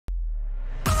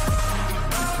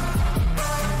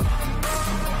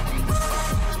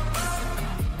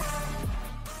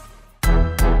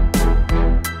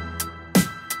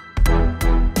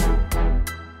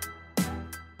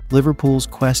Liverpool's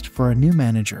quest for a new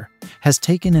manager has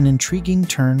taken an intriguing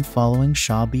turn following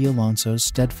Xabi Alonso's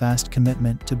steadfast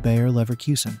commitment to Bayer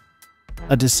Leverkusen,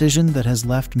 a decision that has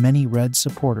left many Red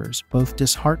supporters both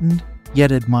disheartened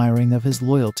yet admiring of his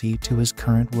loyalty to his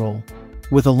current role.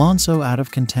 With Alonso out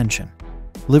of contention,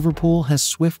 Liverpool has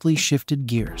swiftly shifted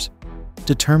gears,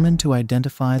 determined to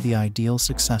identify the ideal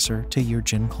successor to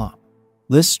Jurgen Klopp.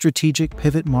 This strategic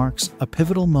pivot marks a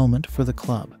pivotal moment for the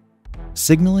club,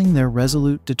 signaling their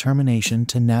resolute determination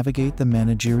to navigate the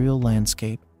managerial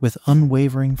landscape with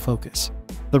unwavering focus.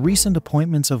 The recent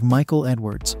appointments of Michael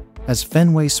Edwards as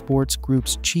Fenway Sports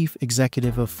Group's chief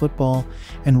executive of football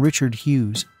and Richard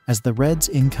Hughes as the Reds'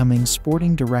 incoming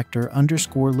sporting director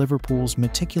underscore Liverpool's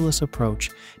meticulous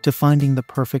approach to finding the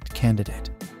perfect candidate.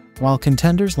 While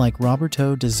contenders like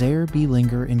Roberto De Zerbi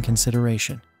linger in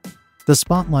consideration, the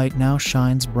spotlight now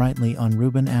shines brightly on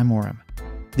Ruben Amorim,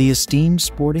 the esteemed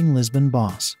Sporting Lisbon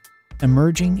boss,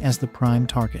 emerging as the prime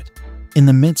target. In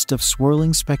the midst of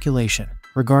swirling speculation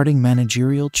regarding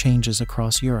managerial changes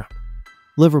across Europe,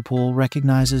 Liverpool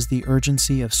recognizes the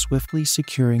urgency of swiftly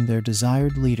securing their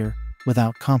desired leader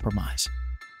without compromise.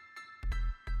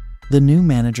 The new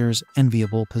manager's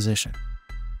enviable position.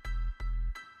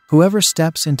 Whoever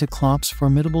steps into Klopp's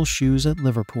formidable shoes at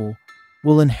Liverpool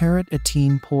will inherit a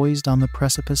team poised on the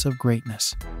precipice of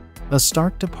greatness, a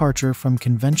stark departure from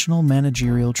conventional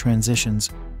managerial transitions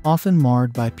often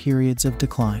marred by periods of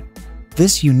decline.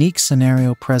 This unique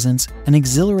scenario presents an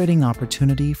exhilarating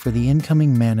opportunity for the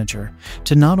incoming manager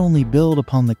to not only build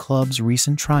upon the club's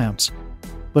recent triumphs,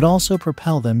 but also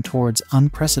propel them towards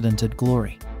unprecedented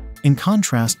glory. In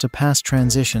contrast to past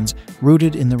transitions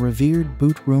rooted in the revered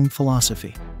boot room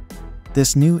philosophy,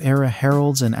 this new era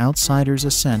heralds an outsider's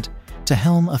ascent to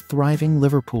helm a thriving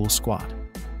Liverpool squad.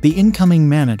 The incoming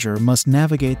manager must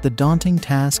navigate the daunting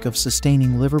task of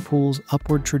sustaining Liverpool's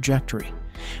upward trajectory,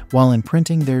 while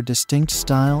imprinting their distinct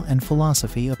style and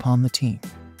philosophy upon the team.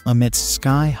 Amidst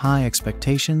sky-high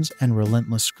expectations and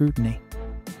relentless scrutiny,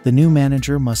 the new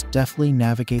manager must deftly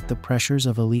navigate the pressures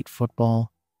of elite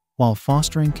football while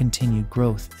fostering continued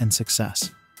growth and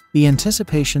success. The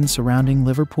anticipation surrounding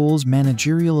Liverpool's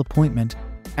managerial appointment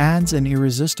adds an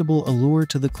irresistible allure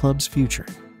to the club's future,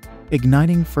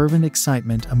 igniting fervent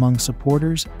excitement among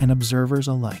supporters and observers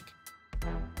alike.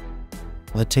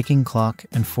 The ticking clock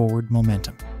and forward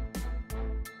momentum.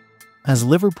 As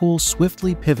Liverpool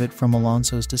swiftly pivot from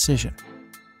Alonso's decision,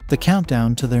 the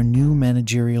countdown to their new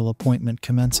managerial appointment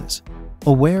commences.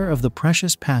 Aware of the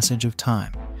precious passage of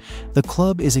time, the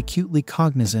club is acutely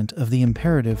cognizant of the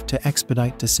imperative to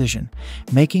expedite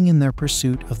decision-making in their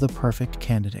pursuit of the perfect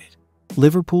candidate.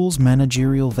 Liverpool's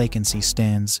managerial vacancy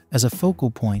stands as a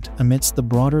focal point amidst the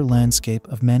broader landscape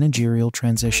of managerial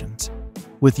transitions,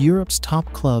 with Europe's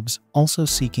top clubs also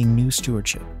seeking new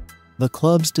stewardship. The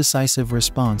club's decisive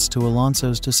response to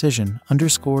Alonso's decision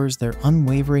underscores their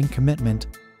unwavering commitment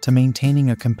to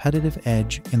maintaining a competitive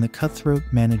edge in the cutthroat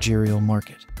managerial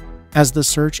market. As the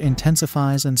search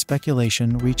intensifies and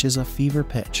speculation reaches a fever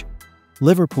pitch,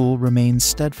 Liverpool remains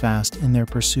steadfast in their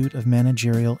pursuit of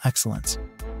managerial excellence,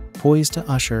 poised to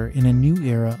usher in a new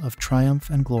era of triumph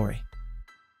and glory.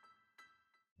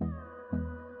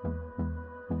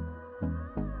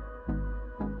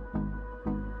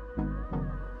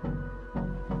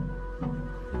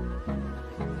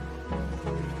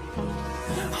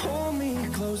 Hold me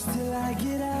close till I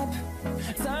get up.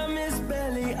 Time is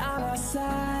barely on our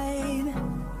side.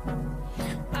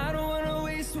 I don't wanna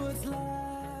waste what's left.